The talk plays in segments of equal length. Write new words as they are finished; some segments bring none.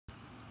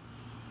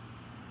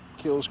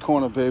Skills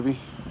Corner, baby.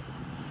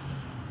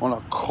 On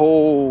a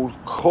cold,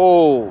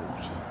 cold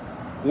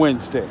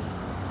Wednesday.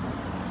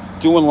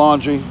 Doing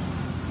laundry,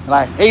 and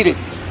I hate it.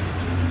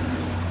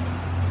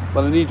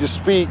 But I need to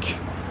speak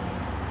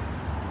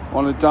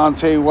on the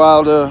Deontay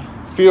Wilder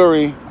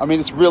Fury. I mean,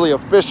 it's really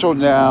official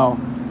now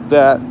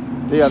that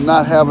they are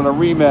not having a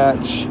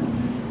rematch.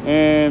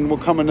 And we're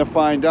coming to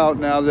find out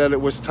now that it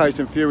was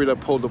Tyson Fury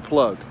that pulled the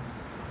plug.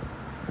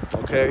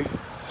 Okay?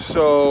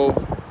 So,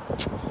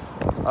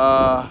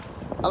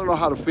 I don't know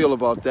how to feel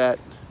about that.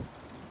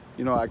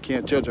 You know, I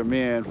can't judge a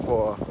man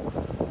for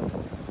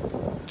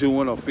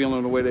doing or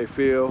feeling the way they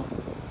feel.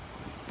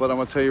 But I'm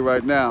going to tell you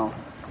right now,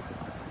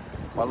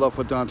 my love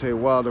for Deontay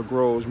Wilder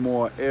grows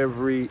more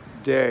every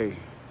day.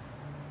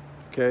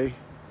 Okay?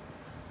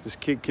 This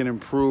kid can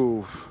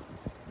improve.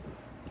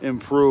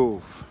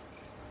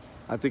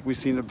 I think we've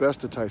seen the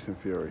best of Tyson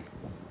Fury.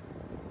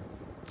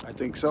 I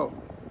think so.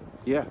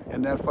 Yeah,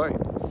 in that fight.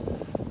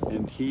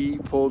 And he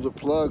pulled the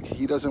plug.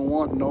 He doesn't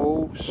want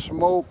no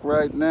smoke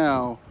right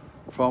now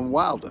from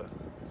Wilder.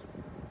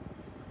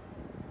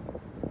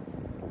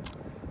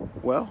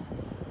 Well,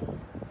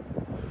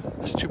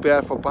 it's too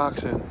bad for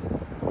boxing.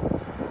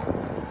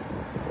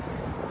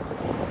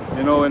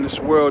 You know, in this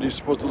world, you're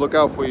supposed to look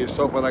out for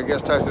yourself, and I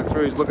guess Tyson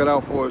Fury's looking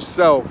out for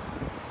himself.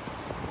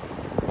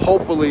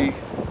 Hopefully,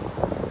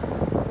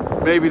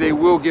 maybe they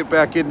will get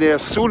back in there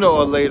sooner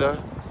or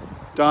later.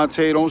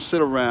 Deontay, don't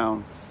sit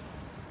around.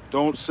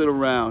 Don't sit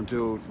around,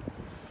 dude.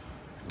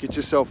 Get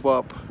yourself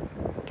up.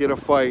 Get a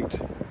fight.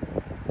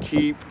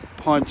 Keep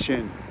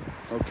punching,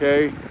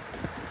 okay?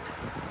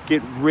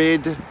 Get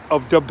rid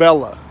of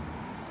DiBella.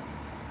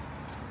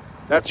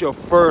 That's your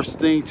first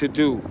thing to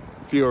do,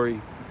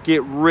 Fury.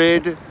 Get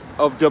rid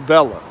of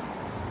DiBella.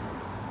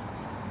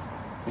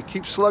 And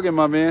keep slugging,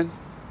 my man.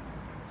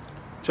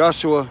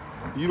 Joshua,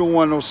 you don't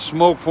want no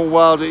smoke from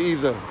Wilder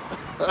either.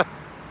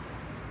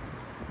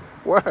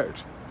 Word.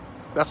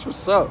 That's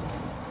what's up.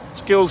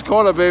 Skills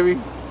Corner, baby.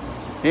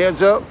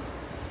 Hands up,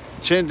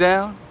 chin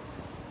down,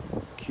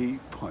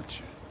 keep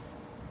punching.